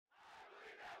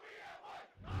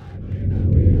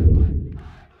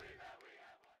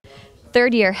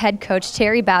Third-year head coach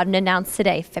Terry Bowden announced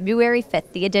today, February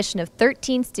 5th, the addition of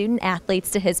 13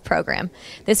 student-athletes to his program.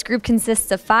 This group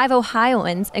consists of 5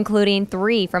 Ohioans, including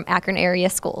 3 from Akron area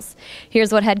schools.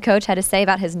 Here's what head coach had to say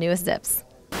about his newest Zips.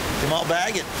 Jamal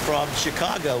Baggett from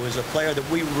Chicago is a player that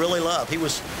we really love. He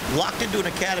was locked into an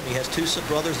academy. He has 2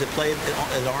 brothers that play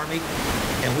at Army,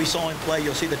 and we saw him play.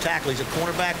 You'll see the tackle. He's a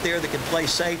cornerback there that can play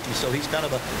safety, so he's kind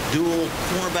of a dual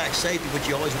cornerback safety, which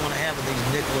you always want to have in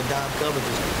these nickel and dime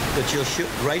coverages. But you'll shoot.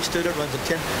 Great student, ran a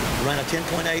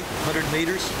 10.8 100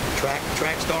 meters,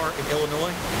 track star in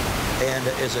Illinois, and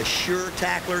is a sure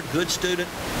tackler, good student,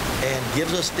 and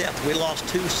gives us depth. We lost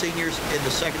 2 seniors in the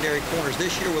secondary corners.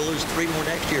 This year we'll lose 3 more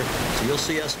next year. So you'll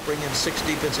see us bring in 6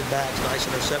 defensive backs. Nice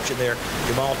interception there.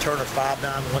 Jamal Turner,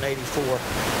 5'9", 184,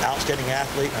 outstanding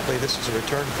athlete. I believe this is a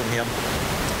return from him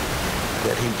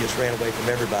that he just ran away from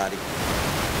everybody.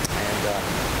 And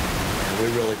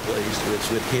we're really pleased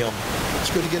with him. It's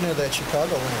good to get into that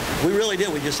Chicago line. We really did.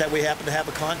 We happen to have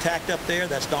a contact up there.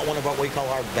 That's not one of what we call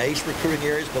our base recruiting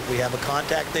areas, but we have a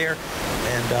contact there,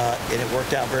 and it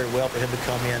worked out very well for him to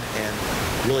come in and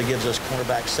really gives us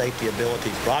cornerback safety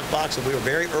abilities. Brock Boxon, we were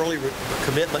very early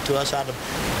commitment to us out of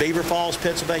Beaver Falls,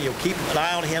 Pennsylvania. Keep an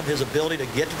eye on him, his ability to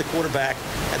get to the quarterback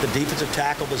at the defensive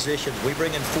tackle positions. We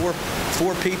bring in four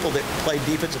people that play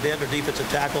defensive end or defensive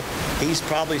tackle. He's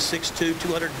probably 6'2",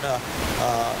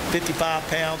 255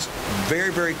 pounds.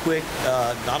 Very, very quick.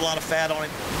 Not a lot of fat on him.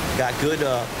 Got good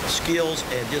skills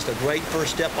and just a great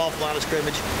first step off line of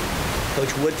scrimmage.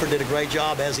 Coach Woodford did a great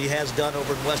job, as he has done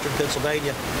over in western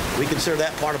Pennsylvania. We consider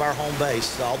that part of our home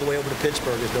base. All the way over to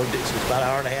Pittsburgh is no distance. It's about an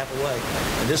hour and a half away.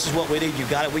 And this is what we need. You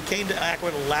got it. We came to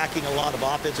Akron lacking a lot of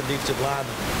offensive and defensive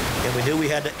linemen, and we knew we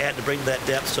had to bring that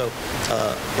depth. So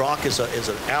Brock is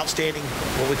an outstanding,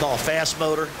 what we call a fast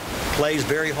motor, plays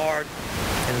very hard,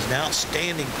 and is an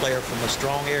outstanding player from a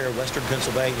strong area, western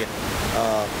Pennsylvania,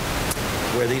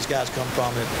 where these guys come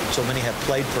from, and so many have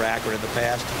played for Akron in the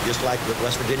past, just like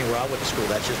West Virginia where I went to school.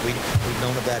 That's just, we've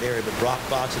known of that area. But Brock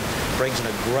Boxon brings in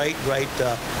a great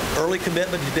early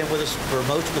commitment. He's been with us for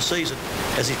most of the season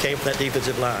as he came from that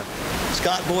defensive line.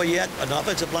 Scott Boyette, an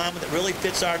offensive lineman that really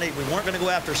fits our need. We weren't going to go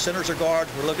after centers or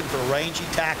guards. We're looking for rangy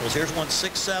tackles. Here's one,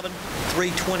 6'7",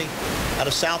 320, out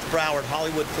of South Broward,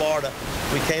 Hollywood, Florida.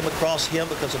 We came across him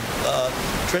because of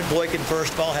Trent Boykin,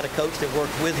 first of all, had a coach that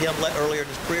worked with him earlier in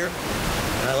his career.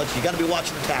 You got to be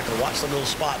watching the tackle. Watch the little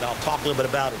spot, and I'll talk a little bit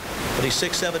about it. But he's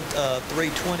 6'7",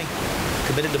 320,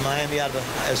 committed to Miami out of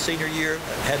his senior year.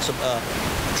 Had some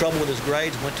trouble with his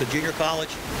grades, went to junior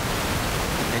college,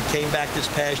 and came back this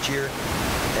past year.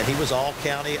 And he was all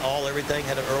county, all everything.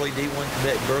 Had an early D1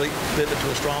 commitment to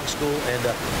a strong school, and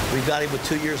we've got him with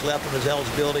 2 years left on his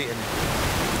eligibility. And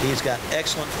he's got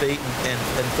excellent feet and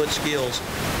foot skills,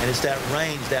 and it's that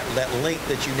range, that length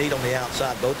that you need on the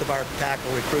outside. Both of our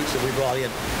tackle recruits that we brought in,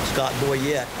 Scott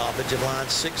Boyette, offensive line,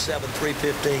 6'7",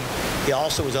 315. He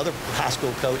also was other high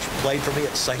school coach, played for me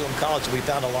at Salem College, so we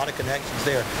found a lot of connections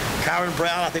there. Kyron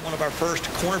Brown, I think one of our first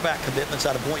cornerback commitments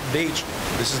out of Boynton Beach.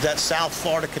 This is that South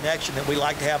Florida connection that we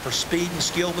like to have for speed and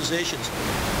skill positions.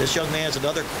 This young man is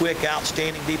another quick,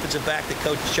 outstanding defensive back that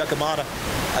Coach Chuck Amata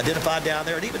identified down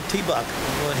there, and even T-Buck.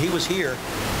 When he was here,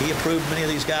 he approved many of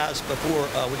these guys before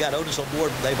we got Otis on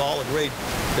board. They've all agreed.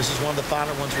 This is one of the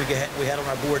finer ones we had on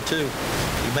our board too.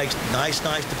 He makes nice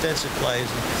defensive plays.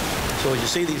 So as you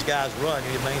see these guys run,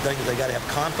 the main thing is they got to have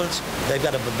confidence. They've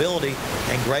got an ability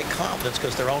and great confidence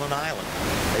because they're on an island.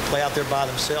 They play out there by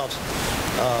themselves.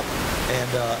 But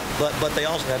they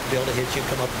also have to be able to hit you,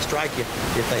 come up and strike you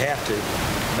if they have to,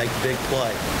 make the big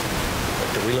play.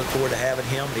 But we look forward to having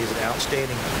him. He's an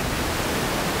outstanding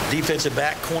defensive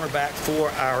back, cornerback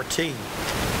for our team.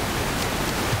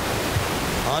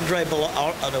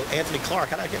 Anthony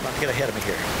Clark. I gotta get ahead of me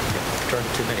here. Turn to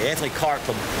 2 minutes. Anthony Clark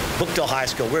from Bookdale High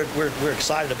School. We're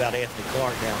excited about Anthony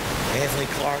Clark now. Anthony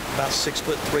Clark, about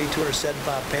 6'3",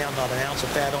 275 pounds, not an ounce of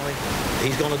fat on him.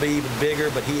 He's going to be even bigger,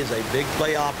 but he is a big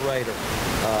play operator.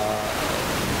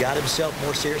 Got himself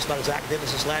more serious about his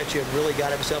academics this last year and really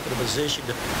got himself in a position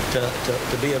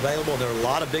to be available. And there are a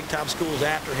lot of big-time schools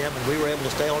after him, and we were able to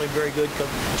stay on him very good.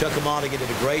 Chuck Amata did a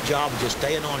great job of just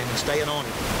staying on him and staying on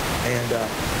him.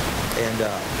 And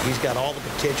he's got all the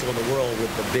potential in the world with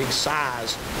the big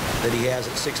size that he has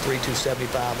at 6'3",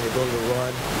 275, and the ability to run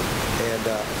and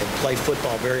play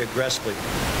football very aggressively.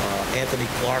 Anthony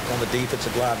Clark on the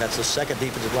defensive line. That's the second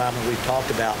defensive lineman we've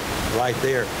talked about right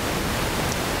there.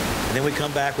 And then we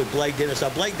come back with Blake Dennis.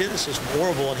 Now, Blake Dennis is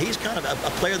horrible, and he's kind of a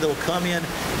player that will come in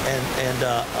and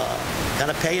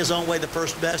kind of pay his own way the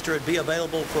first semester and be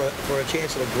available for a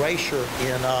chance at a gray shirt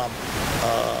in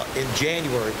in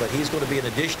January, but he's going to be an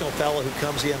additional fellow who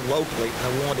comes in locally. And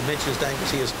I wanted to mention his name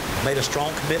because he has made a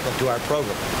strong commitment to our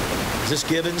program. Is this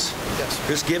Gibbons? Yes.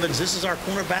 Chris Gibbons, this is our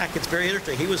cornerback. It's very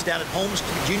interesting. He was down at Holmes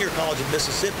Junior College in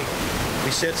Mississippi.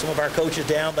 We sent some of our coaches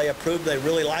down. They approved. They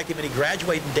really like him, and he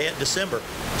graduated in December.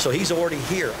 So he's already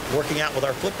here working out with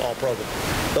our football program.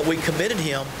 But we committed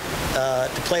him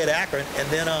to play at Akron, and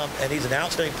then and he's an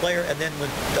outstanding player. And then when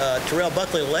Terrell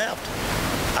Buckley left,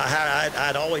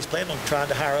 I'd always planned on trying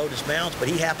to hire Otis Mounds, but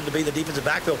he happened to be the defensive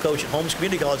backfield coach at Holmes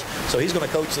Community College, so he's going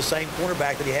to coach the same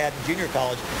cornerback that he had in junior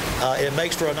college. It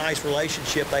makes for a nice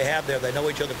relationship they have there. They know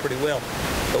each other pretty well.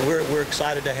 But we're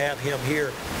excited to have him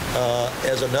here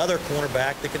as another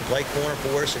cornerback that can play corner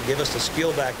for us and give us the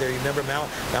skill back there. You remember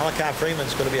Malachi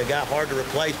Freeman's going to be a guy hard to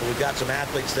replace, but we've got some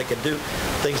athletes that can do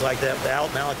things like that.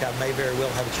 Without Malachi may very well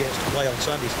have a chance to play on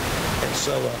Sundays. And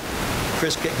so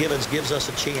Chris Gibbons gives us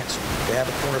a chance to have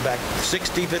a cornerback. 6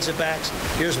 defensive backs.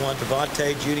 Here's one,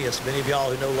 Trevante Junius. Many of y'all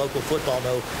who know local football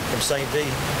know from St. V.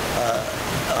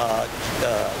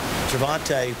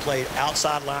 Trevante played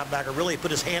outside linebacker, really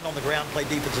put his hand on the ground, played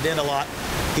defensive end a lot.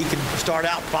 He can start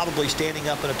out probably standing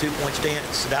up in a 2-point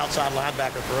stance, an outside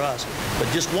linebacker for us. But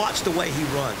just watch the way he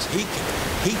runs. He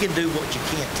can do what you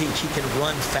can't teach. He can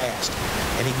run fast,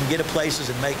 and he can get to places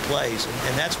and make plays.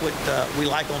 And that's what we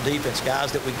like on defense,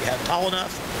 guys that we have tall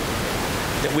enough,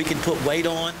 that we can put weight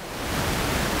on,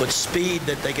 but speed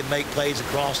that they can make plays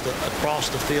across the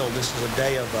field. This is a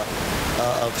day of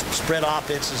spread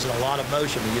offenses and a lot of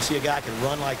motion. When you see a guy can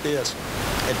run like this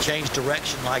and change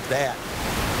direction like that,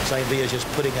 St. V is just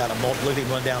putting out a multi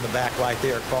run down the back right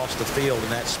there across the field,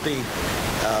 and that speed.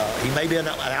 He may be an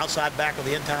outside back on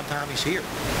the entire time he's here.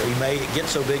 He may get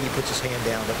so big he puts his hand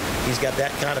down, but he's got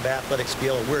that kind of athletic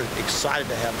skill, and we're excited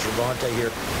to have Trevante here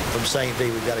from St. V.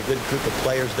 We've got a good group of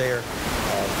players there.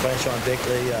 Franchon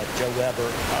Bickley, Joe Weber,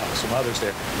 some others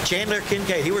there. Chandler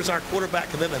Kincaid, he was our quarterback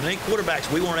commitment. Many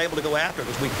quarterbacks we weren't able to go after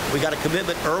because we got a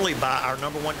commitment early by our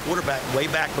 #1 quarterback way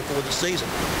back before the season.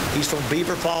 He's from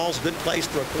Beaver Falls, good place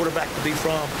for a quarterback to be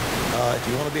from. If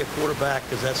you want to be a quarterback,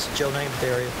 because that's Joe Namath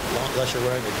area, unless you're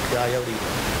wearing a Coyote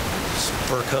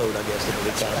fur coat, I guess that would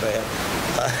be kind of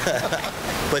bad.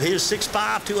 But he's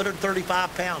 6'5",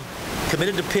 235 pounds.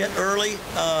 Committed to Pitt early,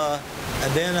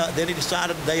 and then he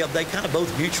decided they kind of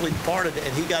both mutually parted,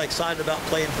 and he got excited about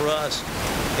playing for us.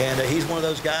 And he's one of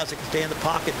those guys that can stay in the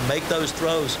pocket and make those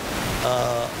throws.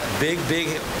 Big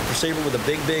receiver with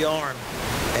a big arm.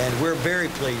 And we're very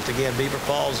pleased. Again, Beaver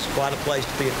Falls is quite a place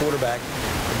to be a quarterback.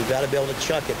 And you've got to be able to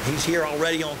chuck it. He's here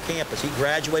already on campus. He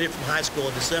graduated from high school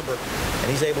in December,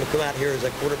 and he's able to come out here as a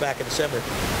quarterback in December.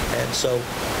 And so,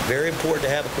 very important to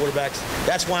have a quarterback.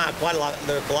 That's why there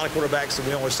are a lot of quarterbacks that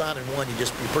we only sign in one. You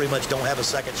pretty much don't have a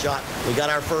second shot. We got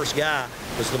our first guy.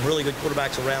 There's some really good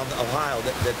quarterbacks around Ohio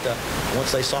that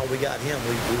once they saw we got him,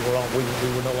 we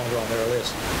were no longer on their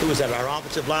list. Who was that? Our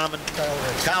offensive lineman?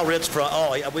 Kyle Ritz from,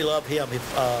 oh, yeah, we love him.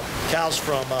 Kyle's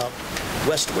from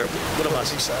West, what am I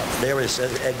saying? There it is,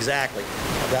 exactly.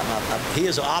 He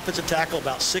is an offensive tackle,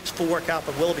 about 6'4", Kyle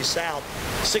from Willoughby South.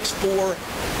 6'4",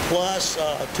 plus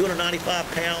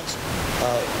 295 pounds.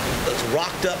 It's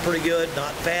rocked up pretty good,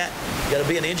 not fat. Got to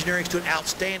be an engineering student,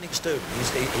 outstanding student.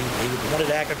 He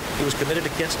wanted Akron. He was committed to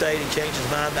Kent State. He changed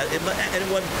his mind. And it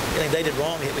wasn't anything they did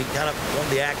wrong. We kind of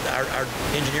wanted our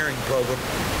engineering program,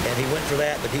 and he went for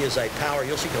that. But he is a power.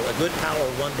 You'll see a good power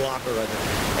run blocker,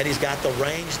 and he's got the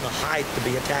range and the height to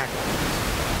be a tackle.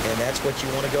 And that's what you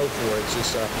want to go for. It's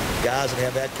just guys that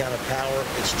have that kind of power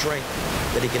and strength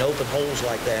that he can open holes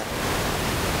like that.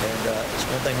 And it's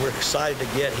one thing we're excited to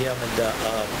get him, and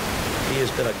he has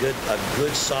been a good,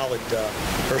 solid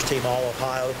first-team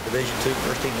All-Ohio, Division II,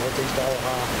 first-team Northeast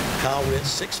All-Ohio. Kyle Ritz,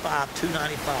 6'5",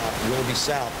 295, Willoughby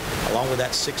South, along with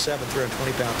that 6'7",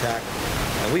 320-pound tackle.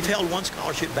 And we've held one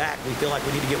scholarship back. We feel like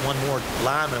we need to get one more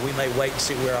lineman, and we may wait and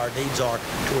see where our needs are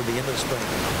toward the end of the spring.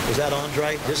 Was that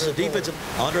Andre? This is a defensive.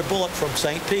 Andre Bullock from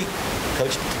St. Pete.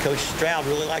 Coach Stroud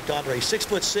really liked Andre. He's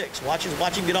 6'6". Watch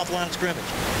him get off the line of scrimmage.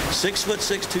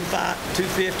 6'6",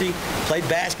 250. Played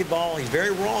basketball. He's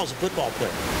very raw as a football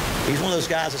player. He's one of those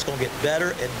guys that's going to get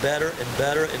better and better and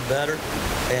better and better.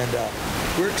 And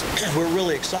we're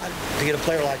really excited to get a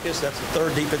player like this. That's the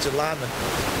third defensive lineman.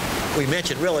 We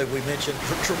mentioned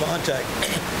Trevante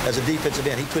as a defensive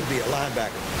end. He could be a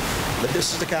linebacker. But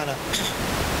this is the kind of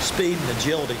speed and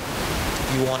agility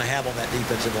you want to have on that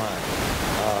defensive line.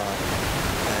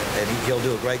 And he'll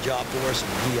do a great job for us.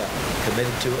 And he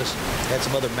committed to us. Had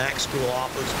some other MAC school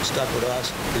offers and stuck with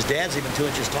us. His dad's even 2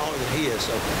 inches taller than he is,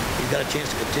 so he's got a chance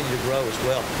to continue to grow as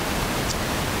well.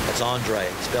 That's Andre.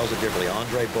 He spells it differently.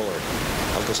 Andre Bullard.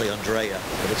 I was going to say Andrea,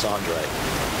 but it's Andre.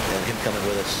 and him coming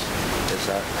with us is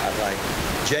our like.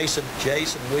 Jason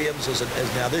Williams is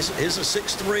now this is a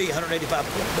 6'3", 185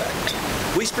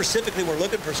 cornerback. We specifically were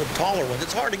looking for some taller ones.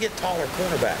 It's hard to get taller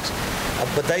cornerbacks,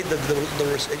 but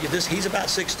he's about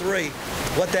 6'3".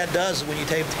 What that does is when you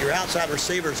take your outside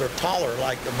receivers are taller,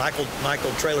 like Michael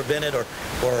Traylor Bennett or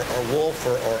Wolf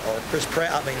or Chris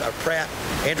Pratt.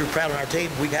 Andrew Pratt on our team.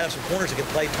 We have some corners that can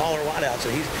play taller wideouts. So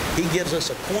he gives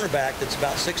us a cornerback that's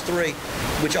about 6'3",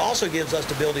 which also gives us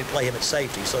the ability to play him at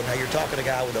safety. So now you're talking a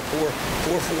guy with a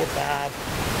 4.5,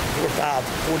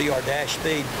 40-yard dash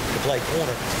speed to play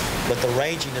corner, but the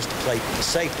ranginess to play the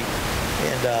safety.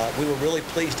 And we were really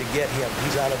pleased to get him.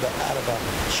 He's out of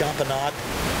Chaminade,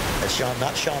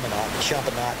 not Chaminade,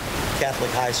 Chaminade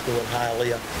Catholic High School in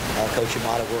Hialeah. Coach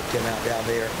Yamada worked him out down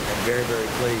there, and very, very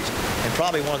pleased. And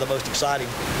probably one of the most exciting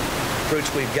fruits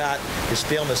we've got. His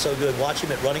film is so good. Watch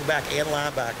him at running back and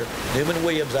linebacker. Newman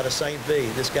Williams out of St.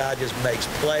 V. This guy just makes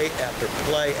play after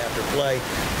play after play,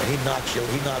 and he knocks you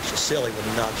silly when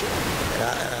he knocks you.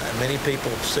 And many people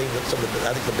have seen some of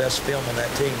I think the best film on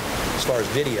that team as far as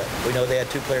video. We know they had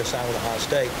 2 players signed with Ohio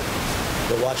State.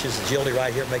 But watch his agility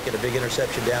right here, making a big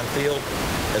interception downfield.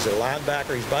 As a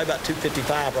linebacker, he's probably about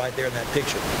 255 right there in that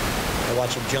picture. And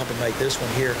watch him jump and make this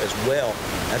one here as well.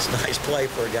 That's a nice play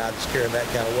for a guy that's carrying that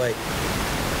kind of weight.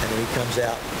 And then he comes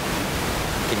out,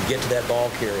 can get to that ball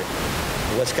carrier.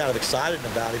 What's kind of exciting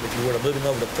about him, if you were to move him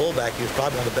over to fullback, he was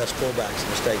probably one of the best fullbacks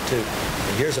in the state too.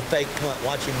 And here's a fake punt.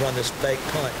 Watch him run this fake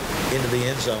punt into the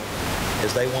end zone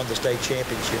as they won the state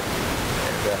championship.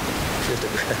 And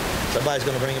somebody's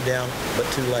going to bring him down, but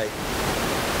too late.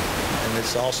 And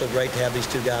it's also great to have these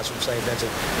 2 guys from St. Vincent.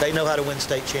 They know how to win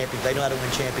state championships. They know how to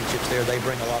win championships there. They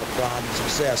bring a lot of pride and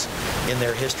success in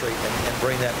their history and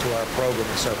bring that to our program.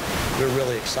 And so we're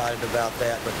really excited about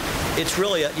that. But it's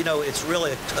really a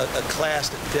class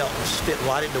that fit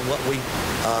right into what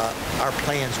our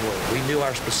plans were. We knew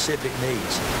our specific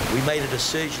needs. We made a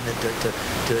decision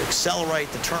to accelerate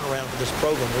the turnaround for this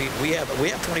program. We have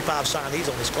 25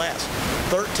 signees on this class.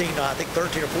 13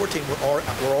 or 14 were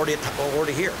already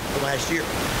here from last year,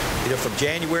 either from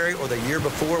January or the year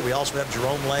before. We also have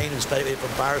Jerome Lane, who's from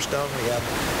Firestone. We have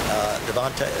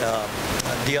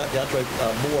DeAndre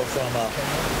Moore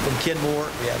from Kenmore.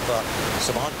 We have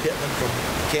Savon Pittman from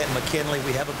Canton McKinley.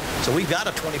 So we've got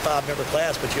a 25-member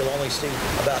class, but you'll only see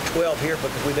about 12 here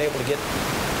because we've been able to get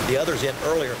the others in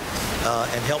earlier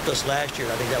and helped us last year.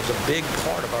 I think that was a big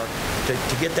part of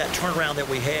to get that turnaround that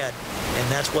we had, and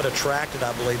that's what attracted,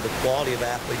 I believe, the quality of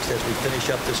athletes as we finish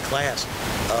up this class.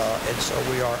 And so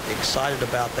we are excited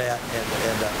about that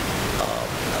and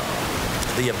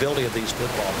the ability of these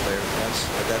football players.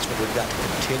 That's what we've got to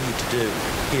continue to do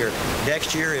here.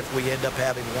 Next year, if we end up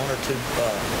having 1 or 2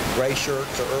 gray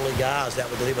shirts or early guys, that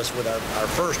would leave us with our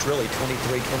first really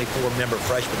 23, 24 member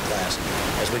freshman class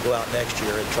as we go out next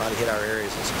year and try to hit our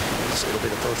areas. It'll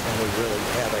be the first one we really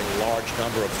have a large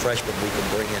number of freshmen we can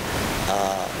bring in,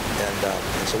 and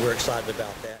so we're excited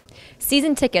about that.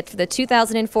 Season tickets for the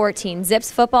 2014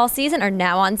 Zips football season are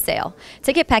now on sale.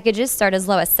 Ticket packages start as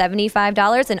low as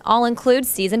 $75 and all include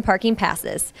season parking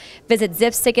passes. Visit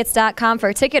zipstickets.com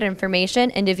for ticket information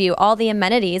and to view all the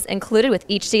amenities included with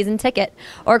each season ticket,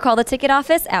 or call the ticket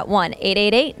office at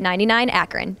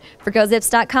 1-888-99-AKRON. For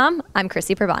GoZips.com, I'm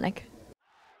Chrissy Prabonic.